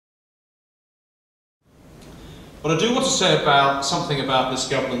But I do want to say something about this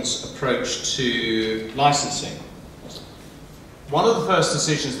government's approach to licensing. One of the first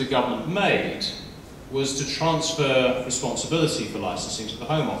decisions the government made was to transfer responsibility for licensing to the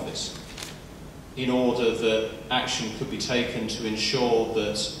Home Office in order that action could be taken to ensure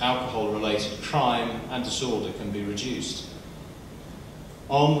that alcohol-related crime and disorder can be reduced.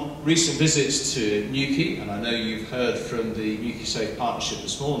 On recent visits to Newquay, and I know you've heard from the Newquay Safe Partnership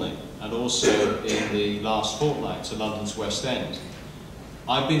this morning, and also in the last fortnight to London's West End,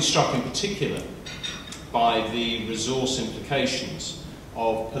 I've been struck in particular by the resource implications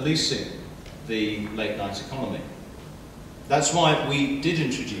of policing the late-night economy. That's why we did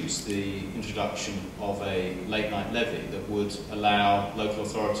introduce the introduction of a late-night levy that would allow local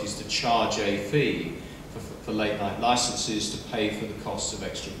authorities to charge a fee for late-night licences to pay for the costs of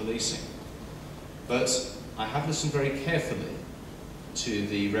extra policing. But I have listened very carefully to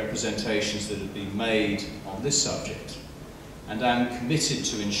the representations that have been made on this subject, and am committed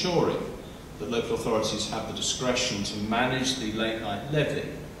to ensuring that local authorities have the discretion to manage the late-night levy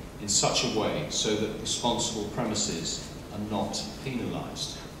in such a way so that responsible premises are not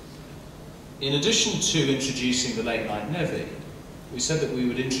penalised. In addition to introducing the late-night levy, we said that we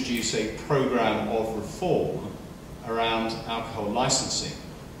would introduce a programme of reform around alcohol licensing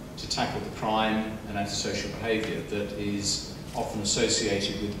to tackle the crime and antisocial behaviour that is often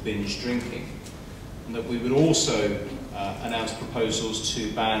associated with binge drinking, and that we would also announce proposals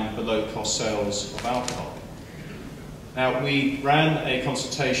to ban below-cost sales of alcohol. Now, we ran a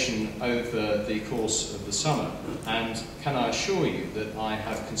consultation over the course of the summer, and can I assure you that I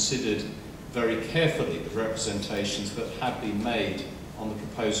have considered very carefully the representations that have been made on the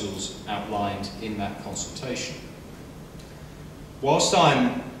proposals outlined in that consultation. Whilst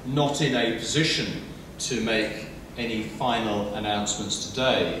I'm not in a position to make any final announcements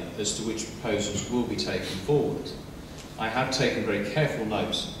today as to which proposals will be taken forward, I have taken very careful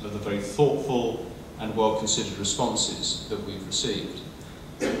note of the very thoughtful and well-considered responses that we've received.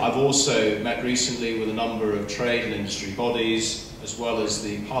 I've also met recently with a number of trade and industry bodies, as well as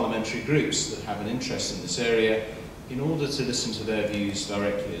the parliamentary groups that have an interest in this area, in order to listen to their views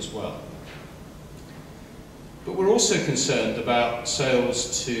directly as well. But we're also concerned about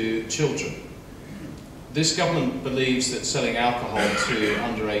sales to children. This government believes that selling alcohol to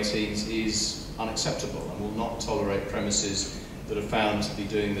under 18s is unacceptable and will not tolerate premises that are found to be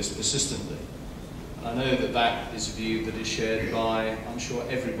doing this persistently. I know that that is a view that is shared by, I'm sure,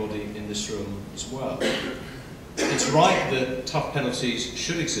 everybody in this room as well. It's right that tough penalties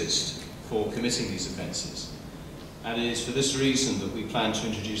should exist for committing these offences, and it is for this reason that we plan to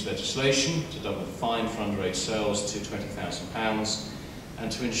introduce legislation to double the fine for underage sales to £20,000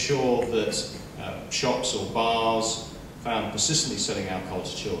 and to ensure that shops or bars found persistently selling alcohol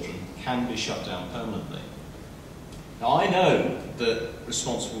to children can be shut down permanently. Now, I know that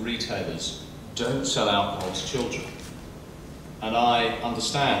responsible retailers don't sell alcohol to children, and I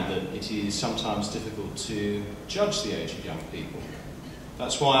understand that it is sometimes difficult to judge the age of young people.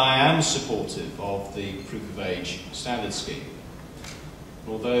 That's why I am supportive of the proof of age standard scheme.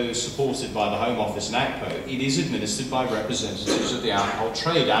 Although supported by the Home Office and ACPO, it is administered by representatives of the alcohol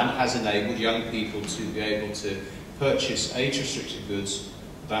trade and has enabled young people to be able to purchase age-restricted goods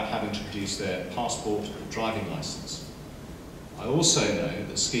without having to produce their passport or driving licence. I also know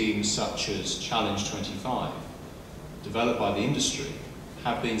that schemes such as Challenge 25, developed by the industry,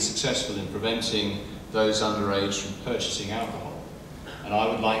 have been successful in preventing those underage from purchasing alcohol. And I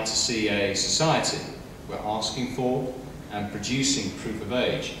would like to see a society where asking for and producing proof of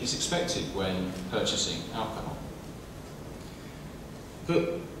age is expected when purchasing alcohol.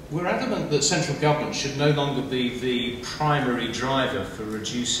 But we're adamant that central government should no longer be the primary driver for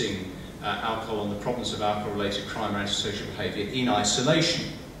reducing alcohol and the problems of alcohol-related crime and antisocial behaviour in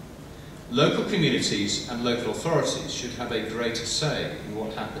isolation. Local communities and local authorities should have a greater say in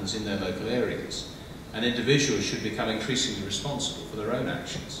what happens in their local areas, and individuals should become increasingly responsible for their own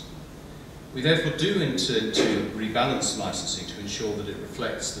actions. We therefore do intend to rebalance licensing to ensure that it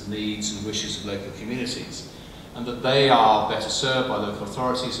reflects the needs and wishes of local communities, and that they are better served by local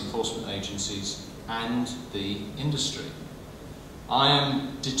authorities, enforcement agencies, and the industry. I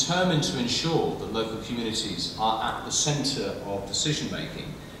am determined to ensure that local communities are at the centre of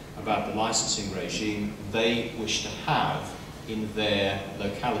decision-making about the licensing regime they wish to have in their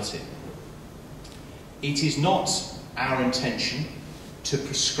locality. It is not our intention to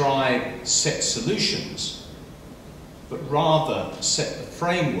prescribe set solutions, but rather set the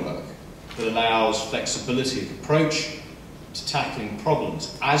framework that allows flexibility of approach to tackling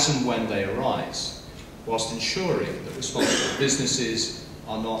problems as and when they arise, whilst ensuring that responsible businesses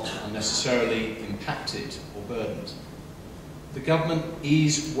are not unnecessarily impacted or burdened. The government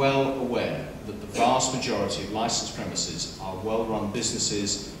is well aware that the vast majority of licensed premises are well-run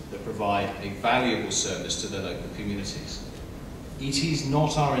businesses that provide a valuable service to their local communities. It is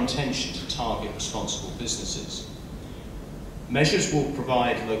not our intention to target responsible businesses. Measures will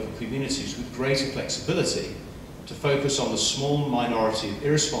provide local communities with greater flexibility to focus on the small minority of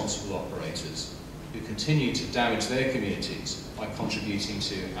irresponsible operators who continue to damage their communities by contributing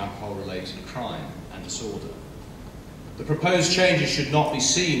to alcohol-related crime and disorder. The proposed changes should not be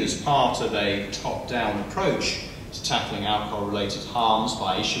seen as part of a top-down approach to tackling alcohol-related harms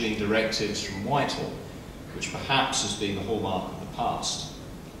by issuing directives from Whitehall, which perhaps has been the hallmark of the past.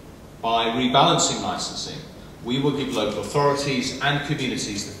 By rebalancing licensing, we will give local authorities and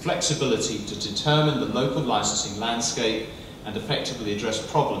communities the flexibility to determine the local licensing landscape and effectively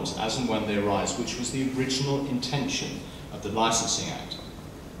address problems as and when they arise, which was the original intention of the Licensing Act.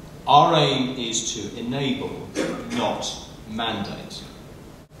 Our aim is to enable, not mandate.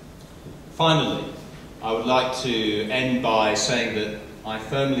 Finally, I would like to end by saying that I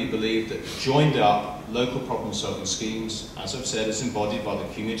firmly believe that joined up local problem-solving schemes, as I've said, as embodied by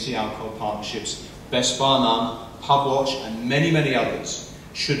the community alcohol partnerships, Best Bar None, Pub Watch and many, many others,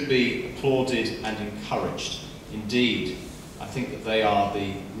 should be applauded and encouraged. Indeed, I think that they are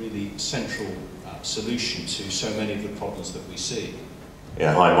the really central solution to so many of the problems that we see.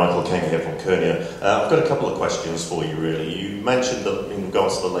 Yeah, hi, Michael King here from Kernia. I've got a couple of questions for you, really. You mentioned that in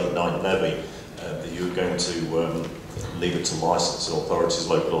regards to the late night levy, that you were going to leave it to licensing authorities,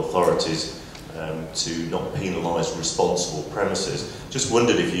 local authorities, to not penalise responsible premises. Just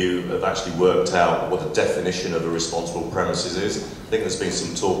wondered if you have actually worked out what the definition of a responsible premises is. I think there's been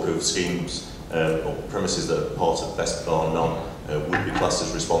some talk of schemes or premises that are part of Best Bar None would be classed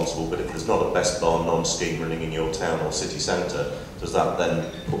as responsible, but if there's not a Best Bar None scheme running in your town or city centre, does that then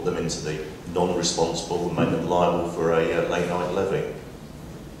put them into the non-responsible and make them liable for a late night levy?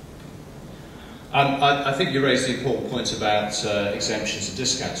 I think you raised the important point about exemptions and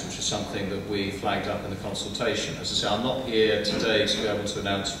discounts, which is something that we flagged up in the consultation. As I say, I'm not here today to be able to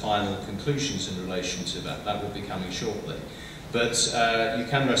announce final conclusions in relation to that. That will be coming shortly. But you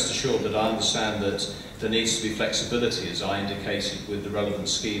can rest assured that I understand that there needs to be flexibility, as I indicated, with the relevant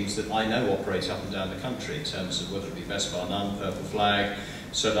schemes that I know operate up and down the country, in terms of whether it be Best Bar None, Purple Flag,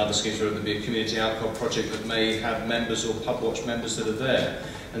 certain other schemes, whether it be a community alcohol project that may have members or Pub Watch members that are there.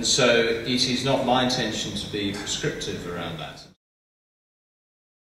 And so it is not my intention to be prescriptive around that.